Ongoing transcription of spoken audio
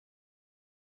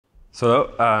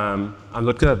So I'm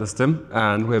looking at this Tim,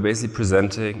 and we're basically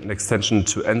presenting an extension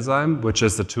to Enzyme, which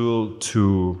is a tool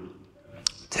to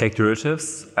take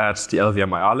derivatives at the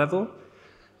LLVM IR level.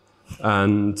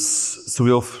 And so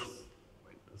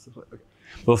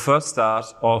we'll first start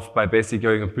off by basically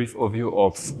giving a brief overview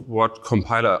of what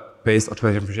compiler-based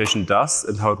automatic differentiation does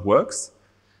and how it works.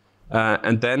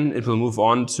 And then it will move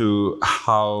on to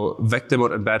how vector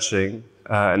mode and batching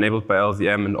enabled by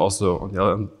LLVM and also on the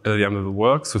LLVM level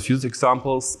works. So a few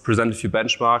examples, present a few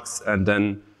benchmarks, and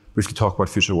then briefly talk about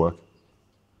future work.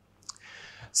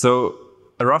 So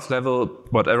a rough level,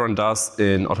 what everyone does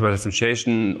in automatic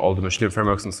differentiation, all the machine learning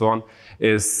frameworks and so on,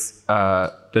 is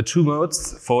the two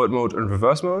modes, forward mode and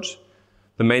reverse mode.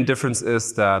 The main difference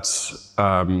is that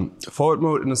forward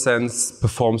mode, in a sense,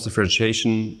 performs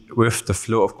differentiation with the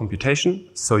flow of computation,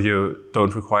 so you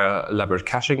don't require elaborate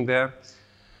caching there.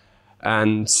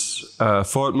 And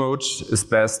forward mode is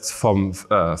best from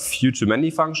few to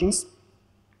many functions.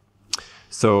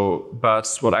 So,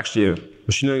 but what actually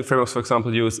machine learning frameworks, for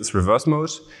example, use is reverse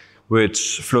mode,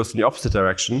 which flows in the opposite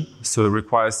direction. So it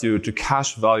requires you to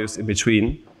cache values in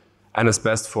between, and is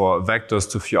best for vectors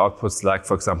to few outputs, like,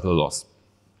 for example, a loss.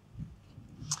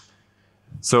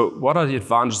 So what are the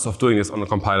advantages of doing this on a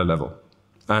compiler level?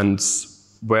 And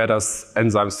where does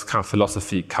Enzyme's kind of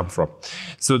philosophy come from?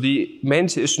 So the main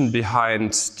intuition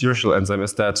behind the original Enzyme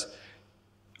is that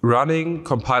running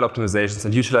compiler optimizations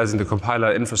and utilizing the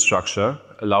compiler infrastructure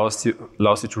allows you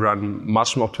to run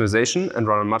much more optimization and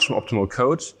run much more optimal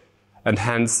code, and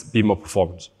hence be more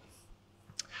performant.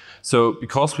 So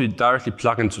because we directly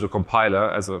plug into the compiler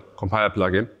as a compiler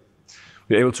plugin,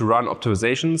 we're able to run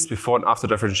optimizations before and after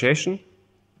differentiation.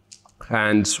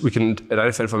 And we can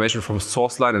identify information from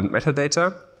source line and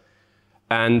metadata.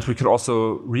 And we can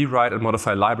also rewrite and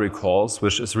modify library calls,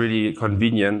 which is really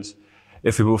convenient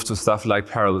if we move to stuff like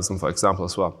parallelism, for example,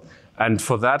 as well. And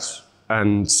for that,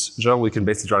 and in general, we can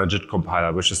basically run a JIT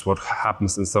compiler, which is what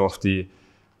happens in some of the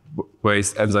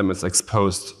ways Enzyme is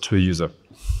exposed to a user.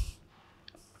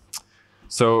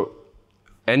 So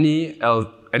any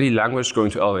language going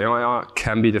to LLVM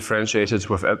can be differentiated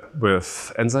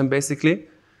with Enzyme, basically.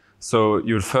 So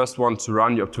you would first want to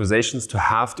run your optimizations to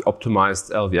have the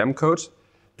optimized LLVM code,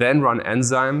 then run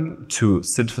Enzyme to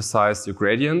synthesize your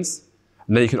gradients,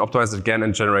 and then you can optimize it again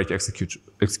and generate the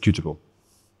executable.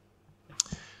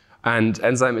 And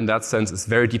Enzyme, in that sense, is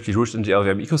very deeply rooted in the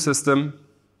LLVM ecosystem.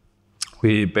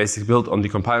 We basically built on the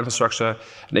compiler infrastructure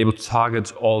and able to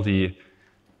target all the,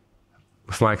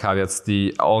 with my caveats,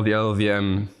 all the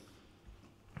LLVM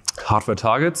hardware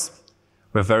targets.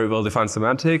 We have very well-defined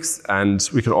semantics, and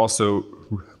we can also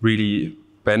really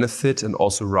benefit and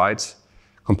also write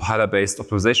compiler-based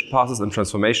optimization passes and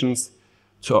transformations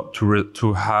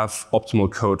to have optimal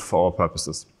code for our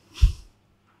purposes.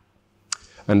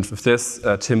 And with this,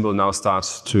 Tim will now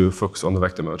start to focus on the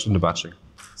vector mode and the batching.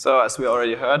 So as we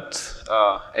already heard,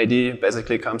 AD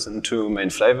basically comes in two main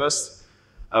flavors,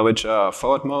 which are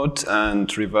forward mode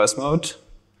and reverse mode.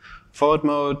 Forward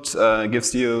mode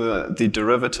gives you the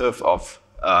derivative of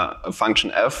a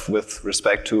function f with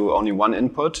respect to only one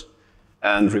input,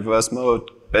 and reverse mode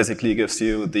basically gives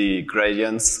you the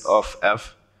gradients of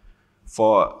f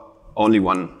for only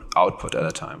one output at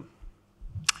a time.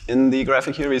 In the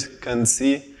graphic here, we can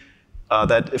see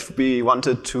that if we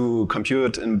wanted to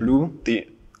compute in blue the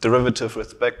derivative with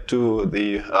respect to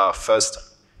the first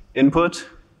input,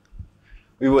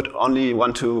 we would only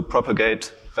want to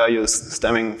propagate values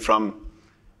stemming from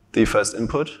the first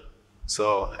input.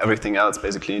 So everything else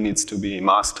basically needs to be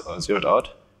masked or zeroed out.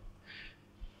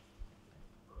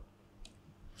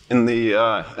 And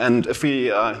if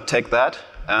we take that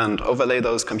and overlay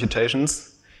those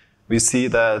computations, we see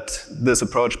that this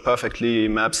approach perfectly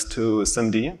maps to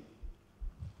SIMD.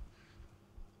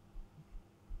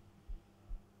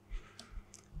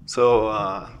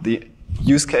 So the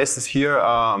use cases here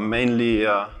are mainly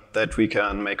that we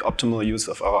can make optimal use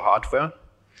of our hardware.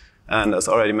 And as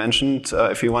already mentioned,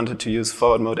 if we wanted to use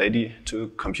forward mode AD to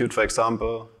compute, for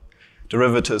example,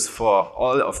 derivatives for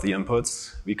all of the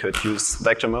inputs, we could use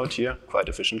vector mode here quite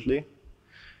efficiently.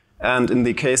 And in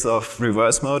the case of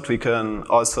reverse mode, we can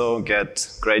also get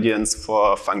gradients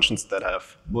for functions that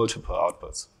have multiple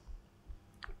outputs.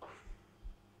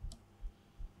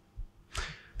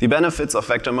 The benefits of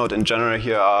vector mode in general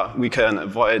here are we can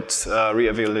avoid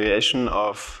re-evaluation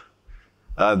of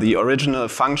the original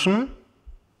function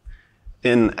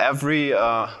for every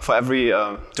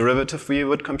derivative we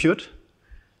would compute.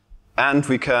 And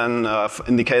we can,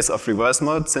 in the case of reverse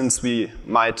mode, since we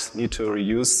might need to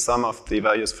reuse some of the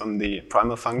values from the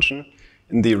primal function,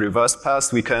 in the reverse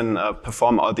pass, we can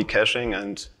perform all the caching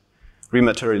and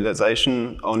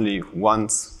rematerialization only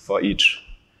once for each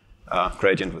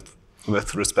gradient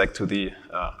with respect to the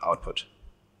output.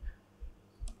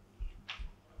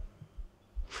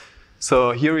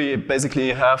 So here we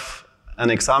basically have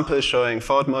an example showing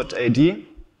forward mode AD.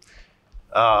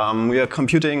 We are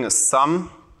computing a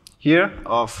sum here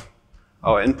of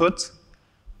our inputs,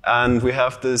 and we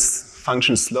have this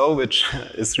function slow, which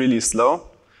is really slow,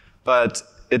 but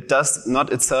it does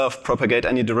not itself propagate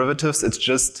any derivatives. It's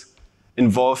just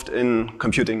involved in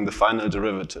computing the final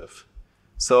derivative.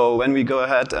 So when we go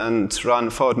ahead and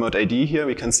run forward mode AD here,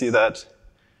 we can see that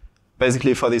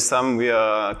basically for the sum, we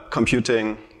are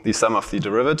computing the sum of the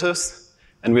derivatives,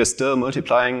 and we are still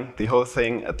multiplying the whole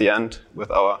thing at the end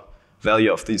with our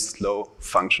value of the slow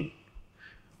function.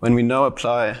 When we now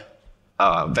apply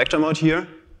vector mode here,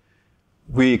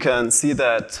 we can see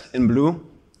that in blue,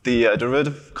 the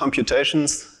derivative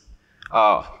computations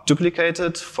are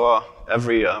duplicated for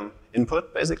every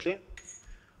input, basically.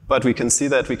 But we can see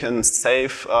that we can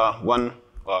save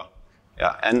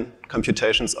n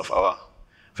computations of our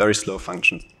very slow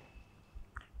function.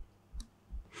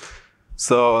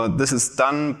 So this is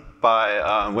done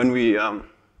by when we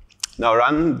now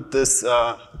run this,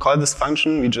 call this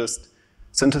function we just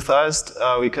synthesized.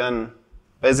 We can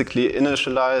basically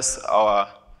initialize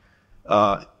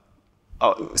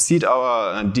seed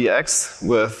our dx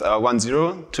with 1,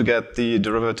 0 to get the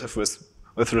derivative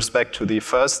with respect to the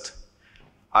first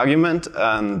argument,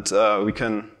 and we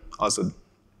can also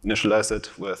initialize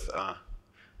it with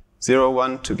 0,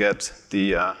 1 to get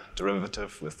the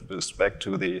derivative with respect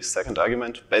to the second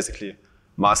argument, basically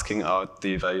masking out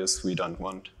the values we don't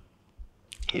want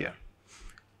here.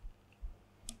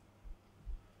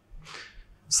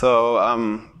 So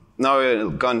now we're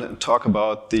going to talk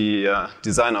about the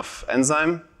design of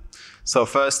Enzyme. So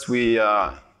first we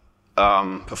are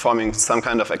performing some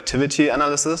kind of activity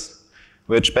analysis,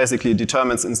 which basically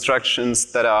determines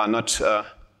instructions that are not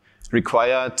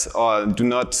required or do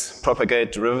not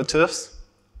propagate derivatives.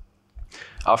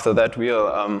 After that,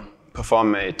 we'll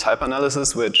perform a type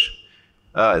analysis, which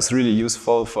is really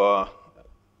useful for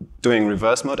doing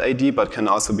reverse mode AD, but can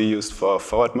also be used for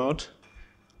forward mode.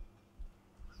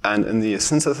 And in the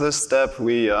synthesis step,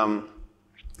 we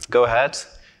go ahead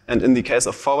and, in the case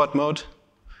of forward mode,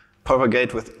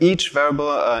 propagate with each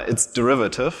variable its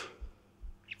derivative.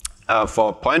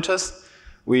 For pointers,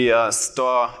 we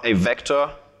store a vector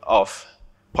of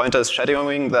pointers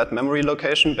shadowing that memory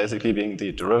location, basically being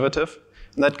the derivative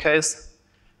in that case.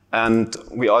 And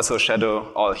we also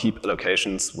shadow all heap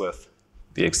allocations with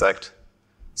the exact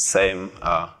same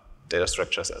data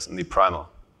structures as in the primal.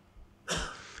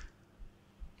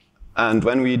 And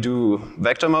when we do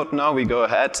vector mode now, we go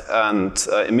ahead and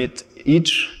emit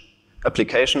each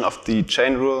application of the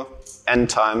chain rule n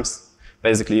times,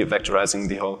 basically vectorizing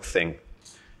the whole thing.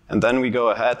 And then we go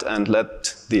ahead and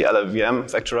let the LLVM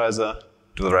vectorizer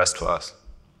do the rest for us.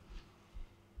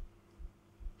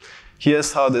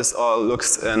 Here's how this all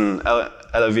looks in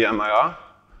LLVM IR.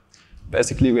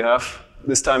 Basically, we have,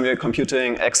 this time we're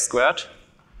computing x squared.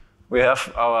 We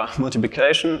have our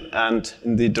multiplication, and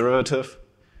in the derivative,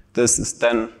 this is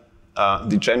then,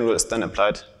 the chain rule is then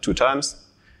applied 2 times,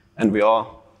 and we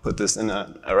all put this in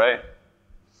an array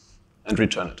and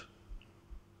return it.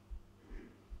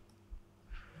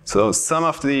 So some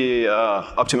of the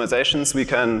optimizations we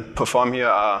can perform here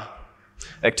are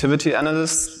activity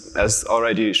analysis, as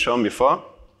already shown before.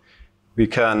 We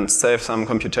can save some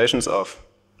computations of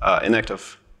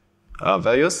inactive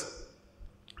values.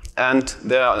 And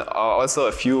there are also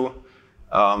a few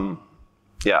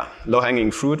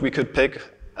low-hanging fruit we could pick,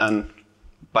 and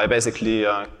by basically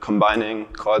combining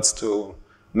calls to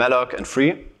malloc and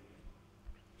free.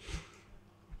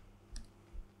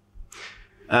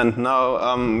 And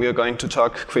now we are going to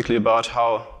talk quickly about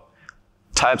how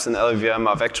types in LLVM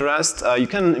are vectorized. You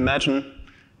can imagine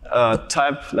a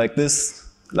type like this,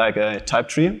 like a type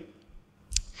tree.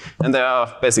 And there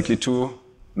are basically 2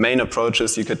 main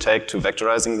approaches you could take to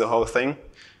vectorizing the whole thing,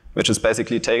 which is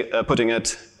basically putting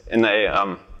it in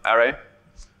a array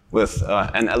with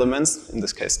n elements, in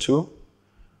this case 2.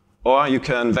 Or you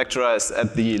can vectorize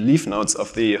at the leaf nodes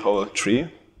of the whole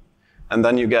tree. And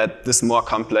then you get this more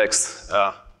complex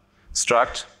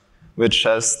struct, which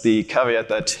has the caveat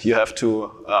that you have to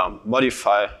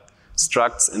modify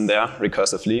structs in there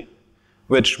recursively,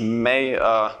 which may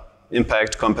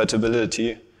impact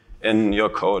compatibility in your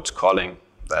code calling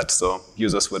that. So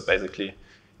users would basically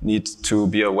need to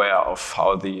be aware of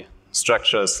how the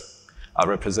structures are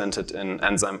represented in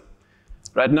Enzyme.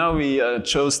 Right now we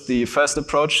chose the first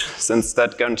approach, since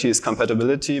that guarantees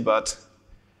compatibility, but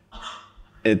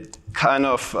it kind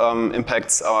of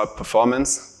impacts our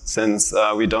performance. since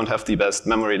we don't have the best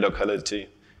memory locality,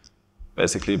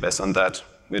 basically based on that,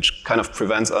 which kind of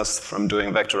prevents us from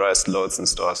doing vectorized loads and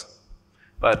stores.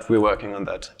 But we're working on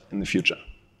that in the future.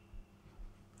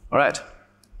 All right.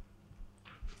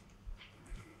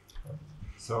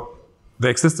 So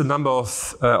there exist a number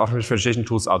of automated differentiation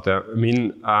tools out there. I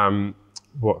mean,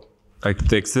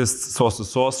 there exist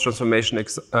source-to-source transformation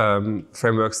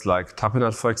frameworks like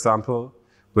Tapenat, for example,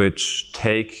 which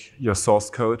take your source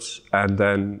code and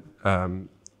then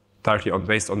directly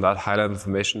based on that high-level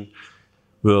information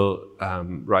will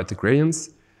write the gradients.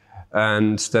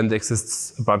 And then there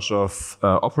exists a bunch of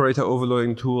operator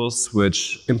overloading tools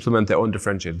which implement their own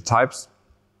differentiated types,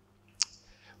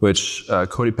 which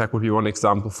CodiPack would be one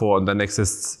example for. And then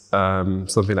exists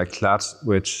something like CLAD,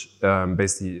 which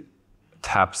basically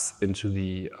taps into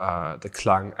the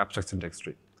Clang abstract syntax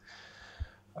tree.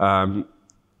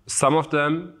 Some of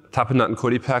them, Tapenat and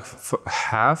CodiPack,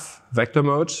 have vector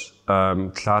mode.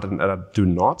 CLAD and ELA do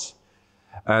not.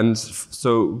 And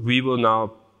so we will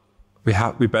now, we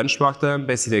benchmark them.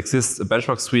 Basically, there exists a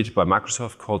benchmark suite by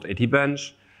Microsoft called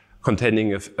AD-Bench,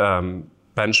 containing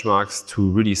benchmarks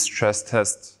to really stress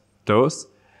test those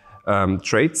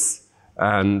traits.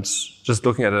 And just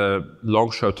looking at a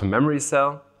long short-term memory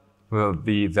cell, where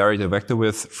we vary the vector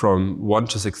width from 1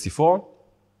 to 64.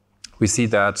 We see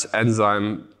that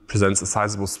Enzyme presents a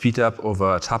sizable speed up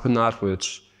over Tapenat,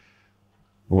 which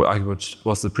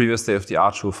was the previous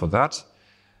state-of-the-art tool for that.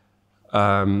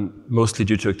 Mostly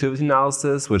due to activity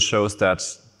analysis, which shows that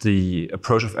the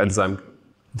approach of Enzyme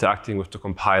interacting with the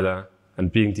compiler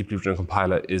and being deeply rooted in the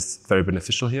compiler is very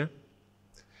beneficial here.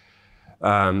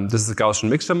 This is a Gaussian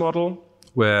mixture model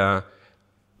where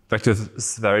vector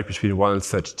is varied between 1 and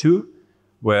 32,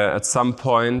 where at some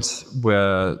point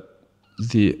where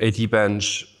the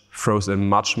AD-Bench throws in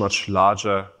much, much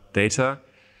larger data,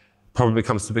 probably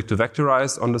becomes too big to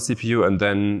vectorize on the CPU, and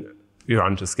then we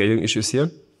run into scaling issues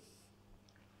here.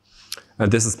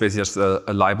 And this is basically just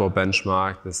a LIBOR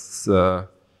benchmark. This is a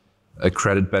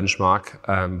credit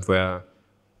benchmark where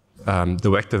the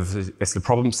vector is the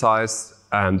problem size,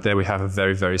 and there we have a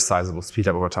very, very sizable speed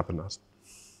up over Tapenat.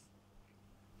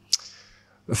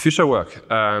 Future work.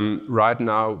 Right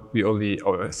now, we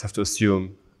always have to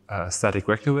assume static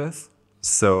vector width.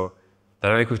 So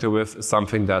dynamic vector width is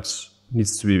something that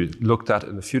needs to be looked at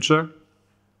in the future.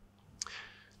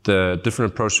 The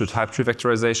different approach to type tree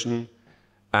vectorization.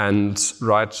 And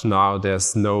right now,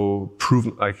 there's no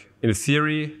proven, like in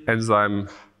theory, Enzyme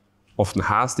often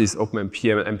has these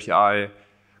OpenMP and MPI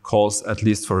calls, at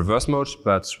least for reverse mode,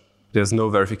 but there's no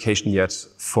verification yet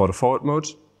for the forward mode.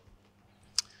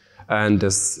 And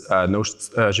there's no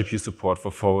GPU support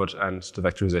for forward and the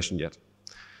vectorization yet.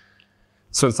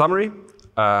 So in summary,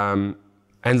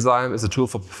 Enzyme is a tool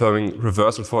for performing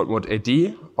reverse and forward mode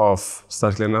AD of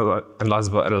statically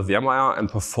analyzable LLVM and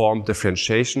perform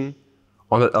differentiation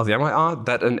on that LLVM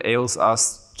that enables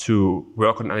us to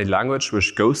work on any language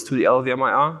which goes to the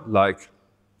LLVM, like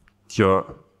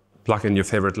plug in your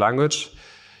favorite language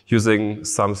using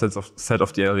some set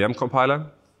of the LLVM compiler.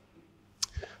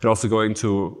 And also going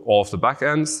to all of the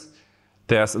backends.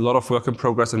 There's a lot of work in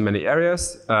progress in many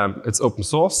areas. It's open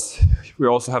source. We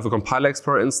also have a compiler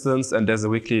explorer instance, and there's a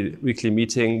weekly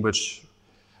meeting which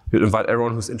we invite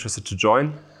everyone who's interested to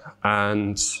join.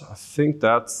 And I think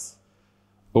that's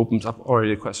opens up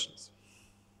already questions.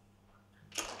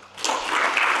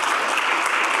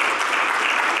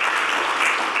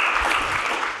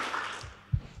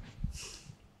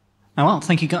 Oh, well,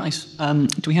 thank you, guys.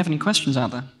 Do we have any questions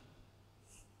out there?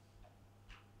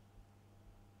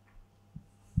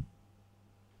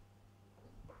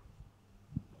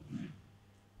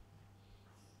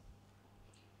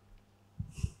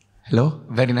 Hello,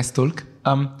 very nice talk.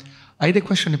 I had a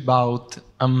question about,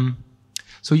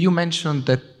 so you mentioned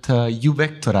that you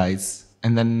vectorize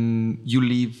and then you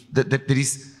leave, that there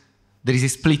is a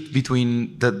split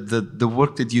between the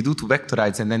work that you do to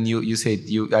vectorize and then you said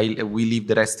we leave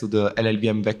the rest to the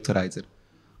LLVM vectorizer.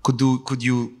 Could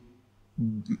you,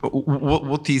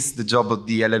 what is the job of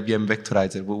the LLVM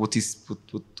vectorizer? What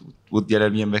the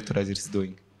LLVM vectorizer is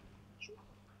doing?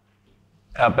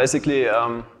 Basically,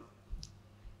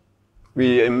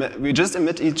 we just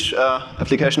emit each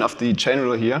application of the chain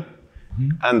rule here,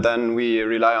 and then we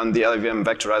rely on the LLVM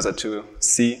vectorizer to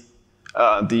see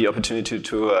the opportunity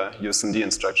to use some D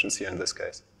instructions here in this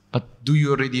case. But do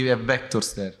you already have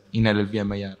vectors there in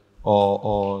LLVM IR,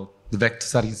 or the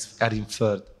vectors are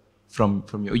inferred from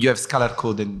you? You have scalar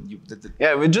code and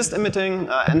yeah, we're just emitting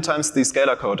n times the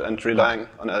scalar code and relying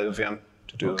on LLVM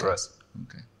to do the rest.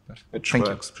 Okay, perfect. Which Thank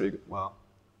works pretty well.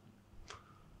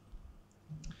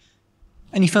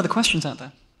 Any further questions out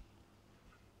there?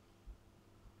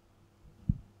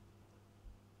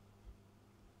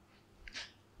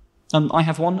 I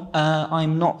have one.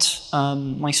 I'm not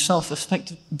myself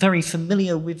very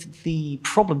familiar with the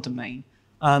problem domain.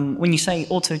 When you say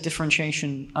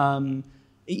auto-differentiation,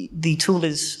 the tool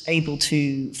is able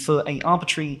to, for an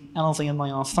arbitrary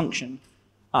LLVM function,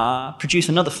 produce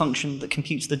another function that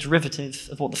computes the derivative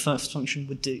of what the first function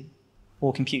would do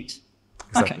or compute.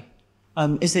 Exactly.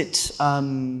 Okay. Is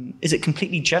it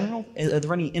completely general? Are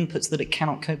there any inputs that it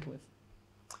cannot cope with?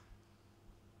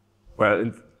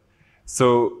 Well,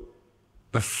 so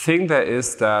the thing there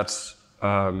is that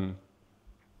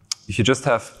if you just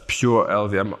have pure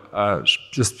LLVM,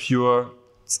 just pure,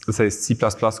 let's say, C++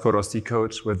 code or C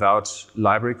code without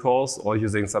library calls or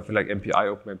using something like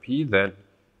MPI, OpenMP, then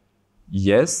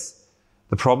yes.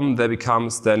 The problem there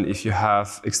becomes then if you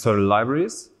have external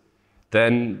libraries,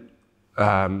 then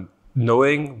it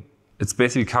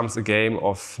basically becomes a game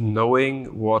of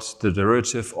knowing what the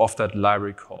derivative of that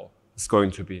library call is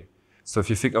going to be. So if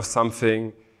you think of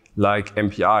something like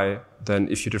MPI, then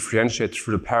if you differentiate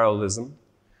through the parallelism,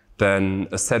 then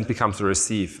a send becomes a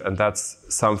receive, and that's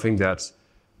something that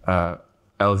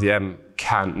LLVM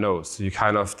can't know. So you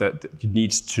you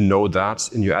need to know that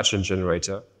in your adjoint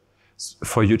generator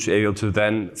for you to be able to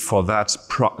then, for that,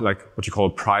 like what you call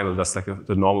primal, that's like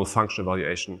the normal function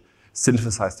evaluation,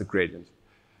 synthesize the gradient.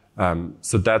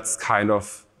 So that's kind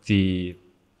of the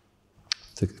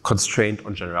constraint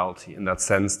on generality in that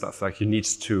sense, that like you need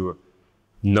to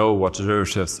know what the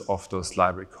derivatives of those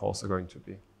library calls are going to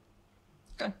be.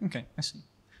 Okay, I see.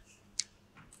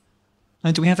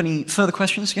 Do we have any further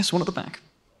questions? Yes, one at the back.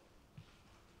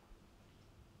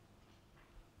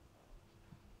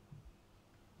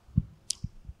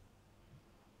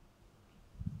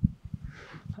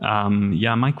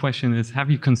 Yeah, my question is,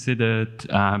 have you considered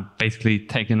basically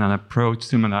taking an approach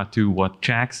similar to what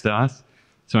JAX does?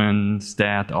 So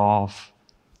instead of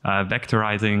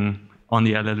vectorizing on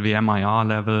the LLVM IR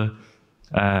level,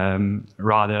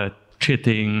 rather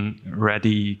chitting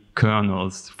ready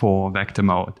kernels for vector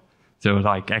mode. So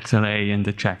like XLA in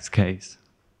the JAX case.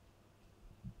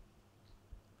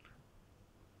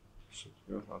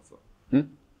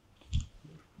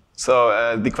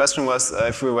 So the question was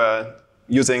if we were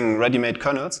using ready-made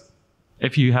kernels?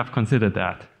 If you have considered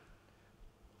that.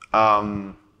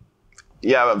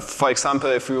 Yeah, for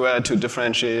example, if we were to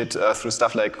differentiate through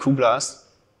stuff like cuBLAS,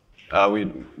 we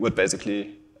would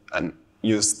basically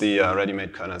use the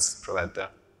ready-made kernels provided there,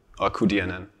 or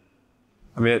cuDNN.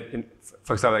 I mean,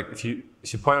 for example, like if you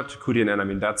point out to cuDNN, I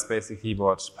mean, that's basically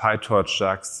what PyTorch,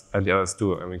 JAX, and the others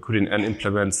do. I mean, cuDNN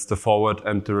implements the forward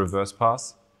and the reverse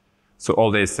pass. So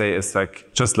all they say is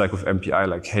like, just like with MPI,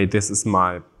 like, hey, this is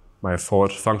my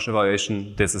forward function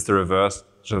evaluation, this is the reverse,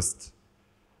 just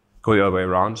go the other way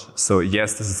around. So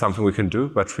yes, this is something we can do,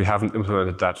 but we haven't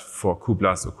implemented that for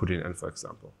cuBLAS or cuDNN, for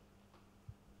example.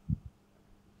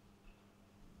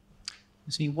 I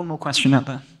see one more question out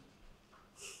there.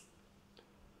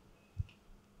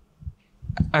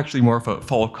 Actually, more of a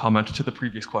follow-up comment to the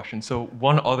previous question. So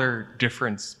one other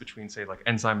difference between, say, like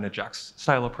Enzyme and a JAX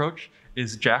style approach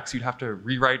is JAX, you'd have to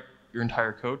rewrite your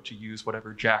entire code to use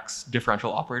whatever JAX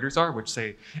differential operators are, which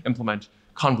say implement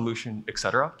convolution,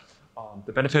 etc.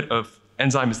 The benefit of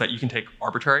Enzyme is that you can take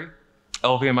arbitrary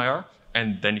LLVM,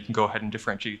 and then you can go ahead and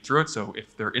differentiate through it. So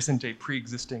if there isn't a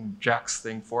pre-existing JAX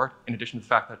thing for it, in addition to the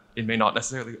fact that it may not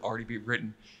necessarily already be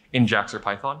written in JAX or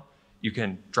Python, you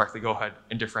can directly go ahead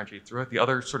and differentiate through it. The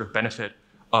other sort of benefit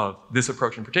of this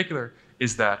approach in particular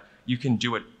is that you can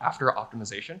do it after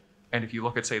optimization. And if you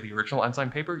look at, say, the original Enzyme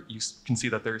paper, you can see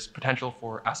that there's potential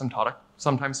for asymptotic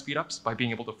sometimes speedups by being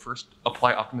able to first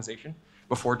apply optimization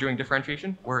before doing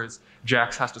differentiation, whereas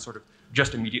JAX has to sort of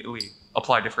just immediately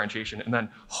apply differentiation and then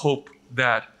hope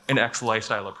that an XLA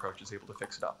style approach is able to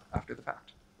fix it up after the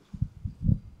fact.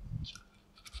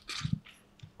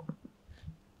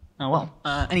 Oh, well,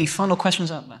 any final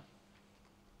questions out there?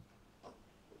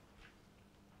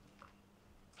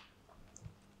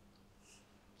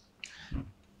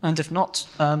 And if not,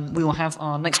 we will have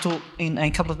our next talk in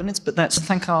a couple of minutes, but let's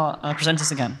thank our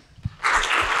presenters again.